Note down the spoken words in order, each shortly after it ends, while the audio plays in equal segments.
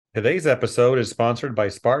Today's episode is sponsored by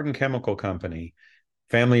Spartan Chemical Company.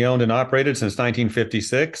 Family owned and operated since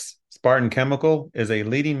 1956, Spartan Chemical is a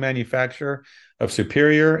leading manufacturer of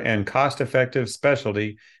superior and cost effective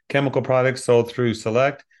specialty chemical products sold through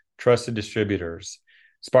select, trusted distributors.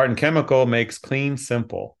 Spartan Chemical makes clean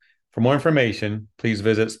simple. For more information, please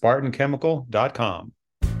visit SpartanChemical.com.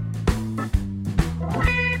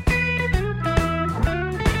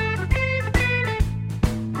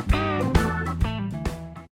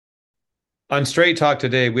 On Straight Talk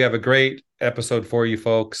today, we have a great episode for you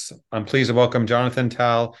folks. I'm pleased to welcome Jonathan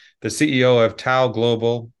Tal, the CEO of Tal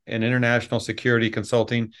Global, an international security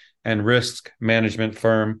consulting and risk management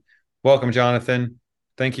firm. Welcome, Jonathan.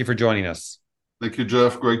 Thank you for joining us. Thank you,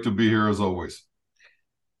 Jeff. Great to be here as always.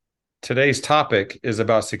 Today's topic is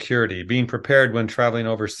about security, being prepared when traveling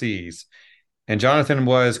overseas. And Jonathan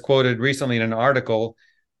was quoted recently in an article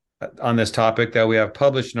on this topic that we have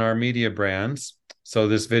published in our media brands. So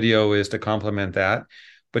this video is to complement that.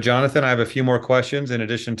 But Jonathan, I have a few more questions in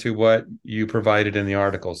addition to what you provided in the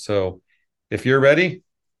article. So if you're ready.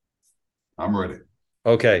 I'm ready.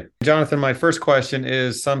 Okay. Jonathan, my first question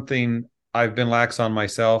is something I've been lax on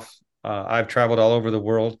myself. I've traveled all over the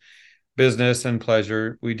world, business and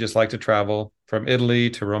pleasure. We just like to travel from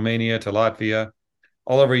Italy to Romania to Latvia,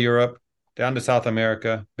 all over Europe, down to South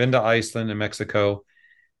America, been to Iceland and Mexico,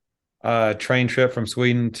 train trip from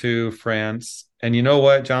Sweden to France. And you know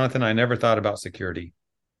what, Jonathan? I never thought about security.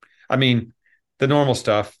 I mean, the normal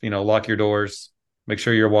stuff, lock your doors, make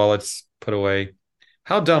sure your wallet's put away.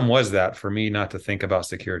 How dumb was that for me not to think about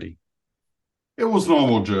security? It was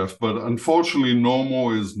normal, Jeff, but unfortunately,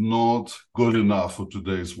 normal is not good enough for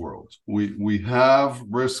today's world. We have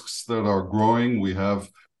risks that are growing. We have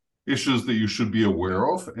issues that you should be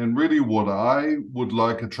aware of. And really what I would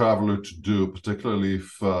like a traveler to do, particularly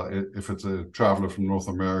if it's a traveler from North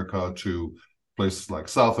America to places like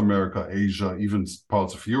South America, Asia, even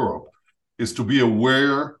parts of Europe, is to be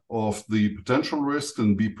aware of the potential risks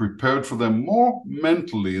and be prepared for them more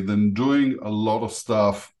mentally than doing a lot of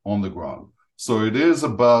stuff on the ground. So it is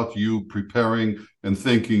about you preparing and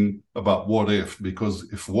thinking about what if, because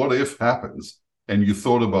if what if happens and you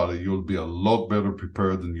thought about it, you'll be a lot better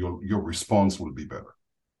prepared and your response will be better.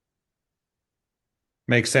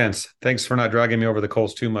 Makes sense. Thanks for not dragging me over the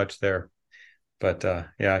coals too much there. But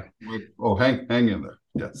yeah. Oh, hang in there.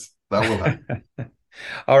 Yes, that will happen.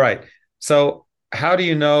 All right. So how do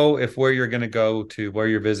you know if where you're going to go to, where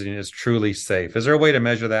you're visiting is truly safe? Is there a way to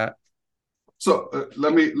measure that? So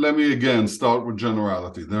let me again start with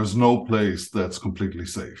generality. There's no place that's completely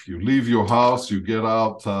safe. You leave your house, you get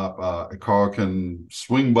out, a car can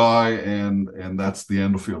swing by, and that's the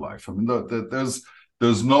end of your life. I mean,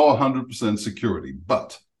 there's no 100% security,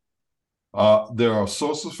 but there are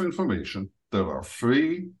sources of information that are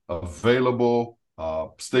free, available.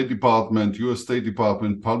 State Department, U.S. State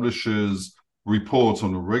Department publishes reports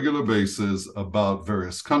on a regular basis about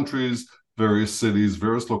various countries, various cities,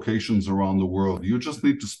 various locations around the world. You just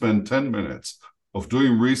need to spend 10 minutes of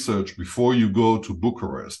doing research before you go to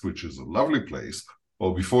Bucharest, which is a lovely place,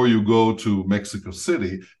 or before you go to Mexico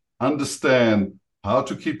City. Understand how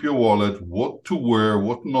to keep your wallet, what to wear,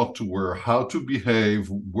 what not to wear, how to behave,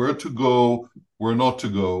 where to go, where not to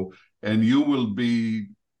go, and you will be,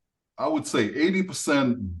 I would say,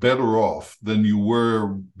 80% better off than you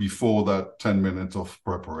were before that 10 minutes of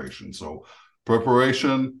preparation. So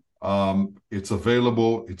preparation, it's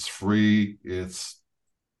available, it's free, it's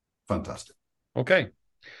fantastic. Okay.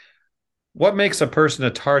 What makes a person a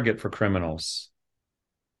target for criminals?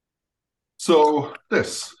 So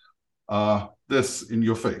this in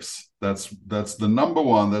your face. That's the number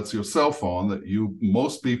one. That's your cell phone that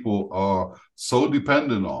most people are so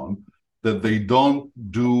dependent on that they don't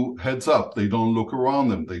do heads up. They don't look around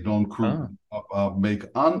them. They don't make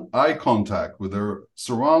eye contact with their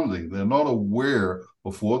surrounding. They're not aware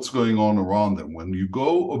of what's going on around them. When you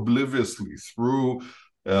go obliviously through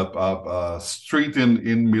a street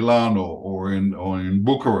in Milano or in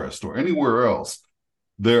Bucharest or anywhere else,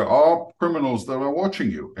 there are criminals that are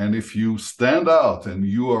watching you. And if you stand out and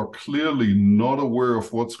you are clearly not aware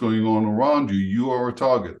of what's going on around you, you are a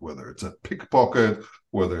target, whether it's a pickpocket,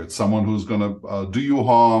 whether it's someone who's going to do you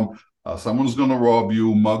harm, someone's going to rob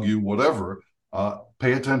you, mug you, whatever.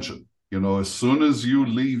 Pay attention. As soon as you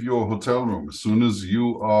leave your hotel room, as soon as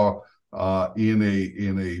you are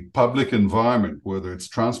in a public environment, whether it's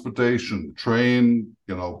transportation, train,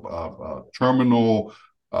 terminal,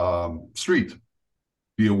 street,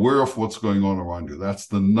 be aware of what's going on around you. That's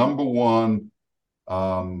the number one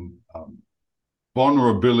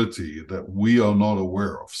vulnerability that we are not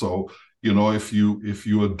aware of. So, if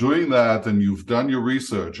you are doing that and you've done your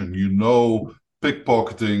research and you know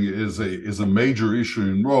pickpocketing is a major issue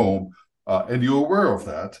in Rome, and you're aware of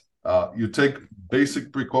that. You take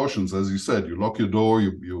basic precautions, as you said. You lock your door.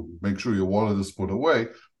 You make sure your wallet is put away,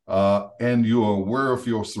 and you are aware of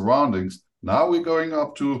your surroundings. Now we're going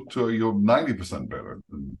up to you're 90% better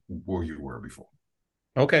than where you were before.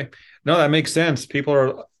 Okay. No, that makes sense. People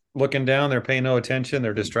are looking down, they're paying no attention,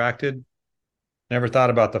 they're distracted. Never thought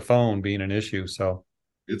about the phone being an issue. So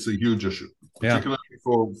it's a huge issue, yeah. particularly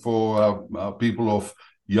for people of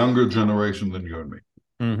younger generation than you and me.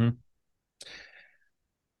 Mm-hmm.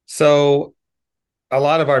 So a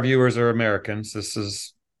lot of our viewers are Americans. This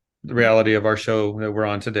is the reality of our show that we're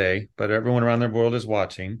on today, but everyone around the world is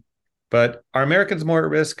watching. But are Americans more at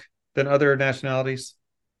risk than other nationalities?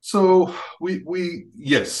 So we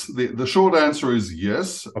yes, the short answer is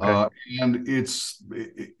yes, Okay. and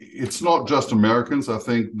it's not just Americans. I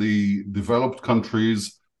think the developed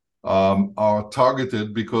countries are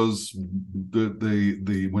targeted because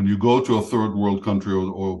the when you go to a third world country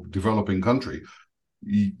or developing country,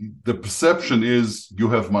 the perception is you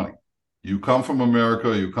have money. You come from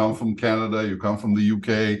America, you come from Canada, you come from the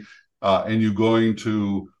UK, and you're going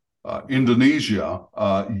to Indonesia,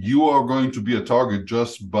 you are going to be a target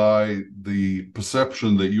just by the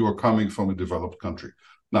perception that you are coming from a developed country.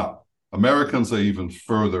 Now, Americans are even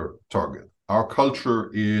further target. Our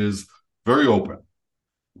culture is very open.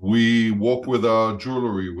 We walk with our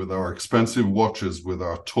jewelry, with our expensive watches, with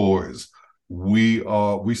our toys. We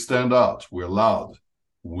stand out. We're loud.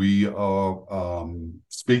 We are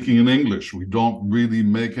speaking in English. We don't really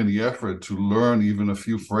make any effort to learn even a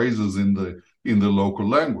few phrases in the local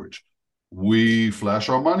language. We flash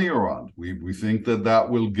our money around. We think that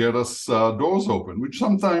will get us doors open, which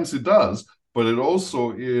sometimes it does, but it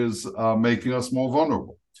also is making us more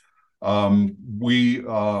vulnerable.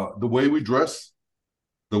 The way we dress,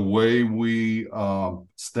 the way we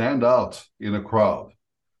stand out in a crowd.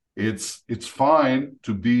 It's fine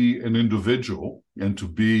to be an individual and to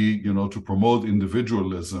be, to promote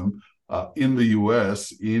individualism in the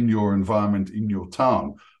US, in your environment, in your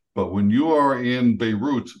town. But when you are in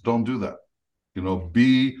Beirut, don't do that.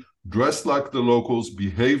 Be dressed like the locals,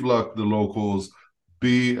 behave like the locals,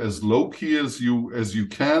 be as low key as you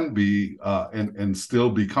can be, and still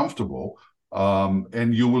be comfortable.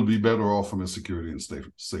 And you will be better off from a security and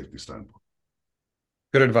safety standpoint.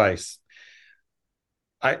 Good advice.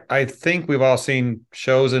 I think we've all seen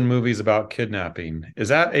shows and movies about kidnapping. Is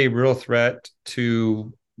that a real threat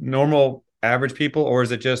to normal average people, or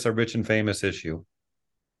is it just a rich and famous issue?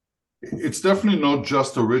 It's definitely not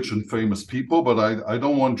just a rich and famous people, but I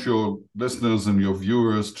don't want your listeners and your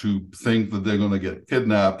viewers to think that they're going to get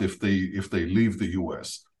kidnapped if they leave the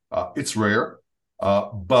US. It's rare,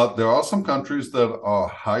 but there are some countries that are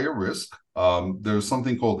higher risk. There's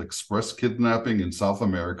something called express kidnapping in South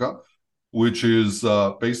America, which is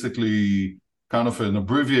basically kind of an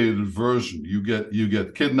abbreviated version. You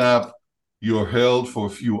get kidnapped, you're held for a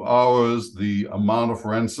few hours, the amount of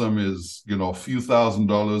ransom is, a few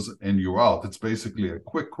 $1,000s, and you're out. It's basically a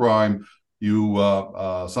quick crime. You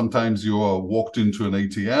sometimes you are walked into an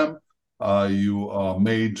ATM, you are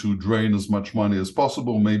made to drain as much money as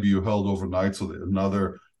possible. Maybe you're held overnight so that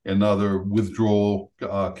another withdrawal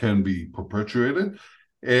can be perpetuated.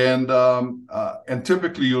 And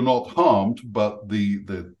typically you're not harmed, but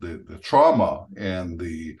the trauma and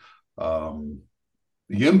the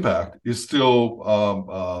impact is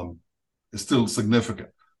still significant.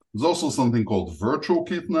 There's also something called virtual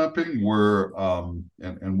kidnapping, where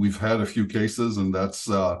and we've had a few cases, and that's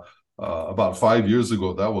about 5 years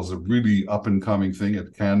ago. That was a really up and coming thing.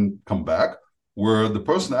 It can come back, where the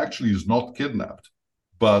person actually is not kidnapped,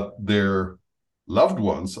 but their loved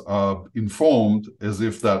ones are informed as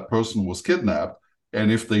if that person was kidnapped,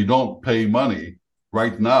 and if they don't pay money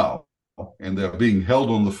right now, and they're being held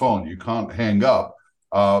on the phone, you can't hang up.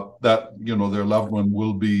 That their loved one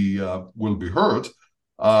will be hurt,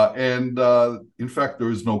 and in fact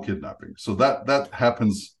there is no kidnapping. So that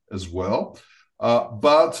happens as well.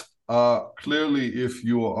 But clearly, if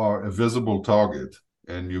you are a visible target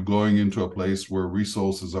and you're going into a place where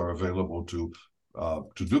resources are available to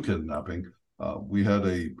do kidnapping, we had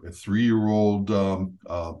a 3-year-old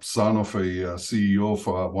son of a CEO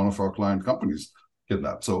for one of our client companies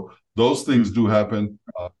kidnapped. So those things do happen.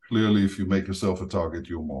 Clearly, if you make yourself a target,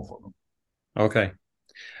 you're more vulnerable. Okay.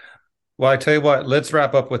 Well, I tell you what, let's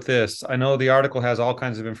wrap up with this. I know the article has all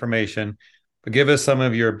kinds of information, but give us some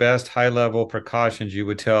of your best high-level precautions you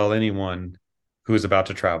would tell anyone who is about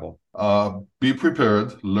to travel. Be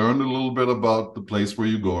prepared. Learn a little bit about the place where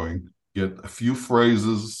you're going. Get a few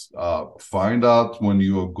phrases. Find out when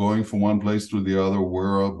you are going from one place to the other,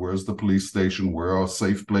 where's the police station, where are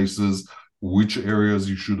safe places. which areas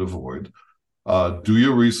you should avoid. Do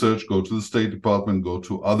your research, go to the State Department, go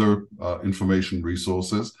to other information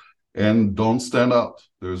resources, and don't stand out.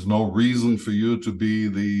 There's no reason for you to be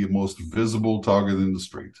the most visible target in the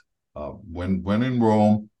street. When in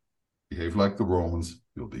Rome, behave like the Romans,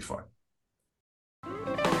 you'll be fine.